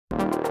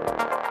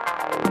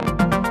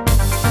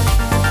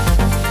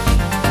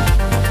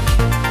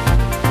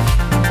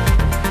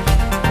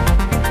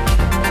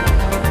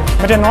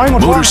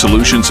Motor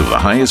solutions of the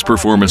highest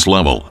performance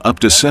level, up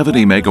to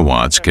 70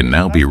 megawatts, can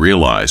now be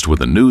realized with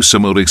the new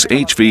SIMOTICS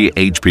HV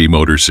HP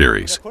motor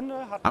series.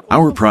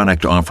 Our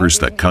product offers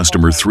the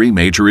customer three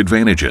major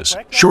advantages: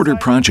 shorter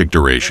project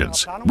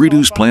durations,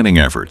 reduced planning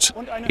efforts,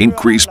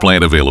 increased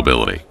plant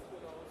availability.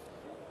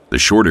 The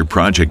shorter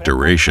project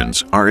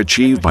durations are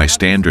achieved by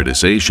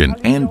standardization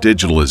and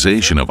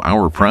digitalization of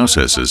our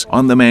processes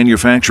on the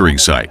manufacturing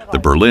site, the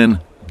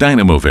Berlin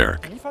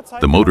Dynamowerk.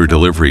 The motor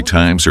delivery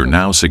times are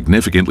now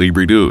significantly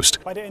reduced.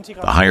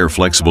 The higher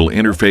flexible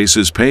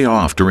interfaces pay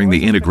off during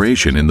the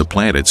integration in the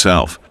plant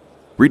itself.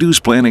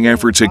 Reduced planning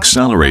efforts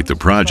accelerate the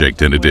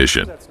project in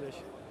addition.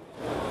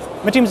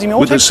 With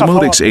the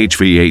SIMOTICS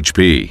HV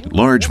HP,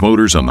 large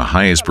motors on the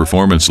highest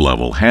performance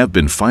level have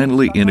been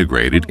finally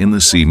integrated in the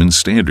Siemens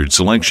standard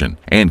selection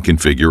and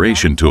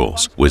configuration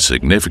tools, with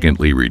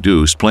significantly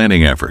reduced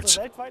planning efforts.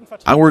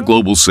 Our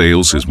global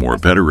sales is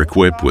better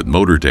equipped with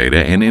motor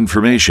data and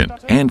information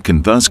and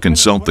can thus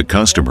consult the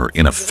customer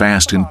in a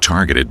fast and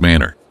targeted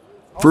manner.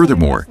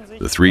 Furthermore,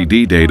 the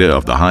 3D data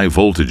of the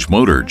high-voltage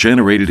motor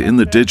generated in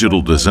the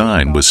digital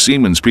design with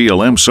Siemens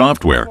PLM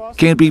software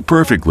can be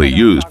perfectly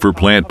used for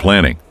plant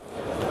planning.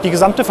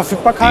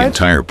 The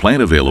entire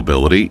plant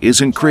availability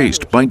is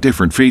increased by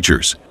different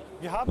features.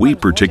 We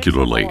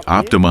particularly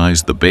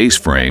optimized the base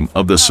frame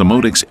of the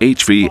SIMOTICS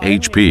HV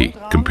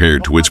HP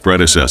compared to its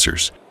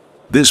predecessors.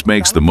 This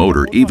makes the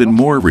motor even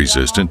more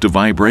resistant to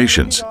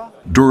vibrations,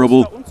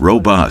 durable,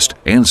 robust,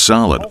 and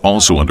solid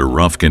also under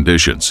rough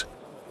conditions.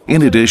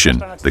 In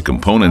addition, the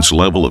components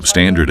level of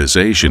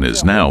standardization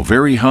is now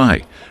very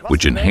high,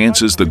 which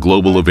enhances the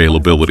global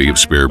availability of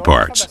spare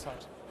parts.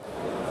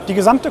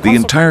 The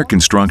entire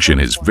construction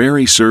is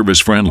very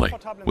service-friendly,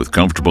 with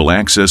comfortable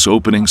access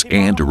openings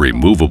and a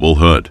removable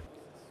hood.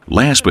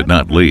 Last but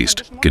not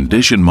least,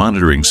 condition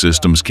monitoring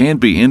systems can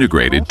be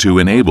integrated to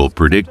enable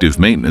predictive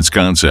maintenance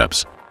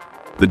concepts.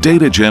 The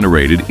data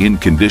generated in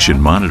condition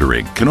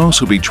monitoring can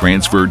also be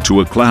transferred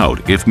to a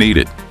cloud if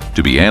needed,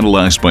 to be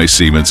analyzed by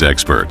Siemens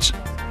experts.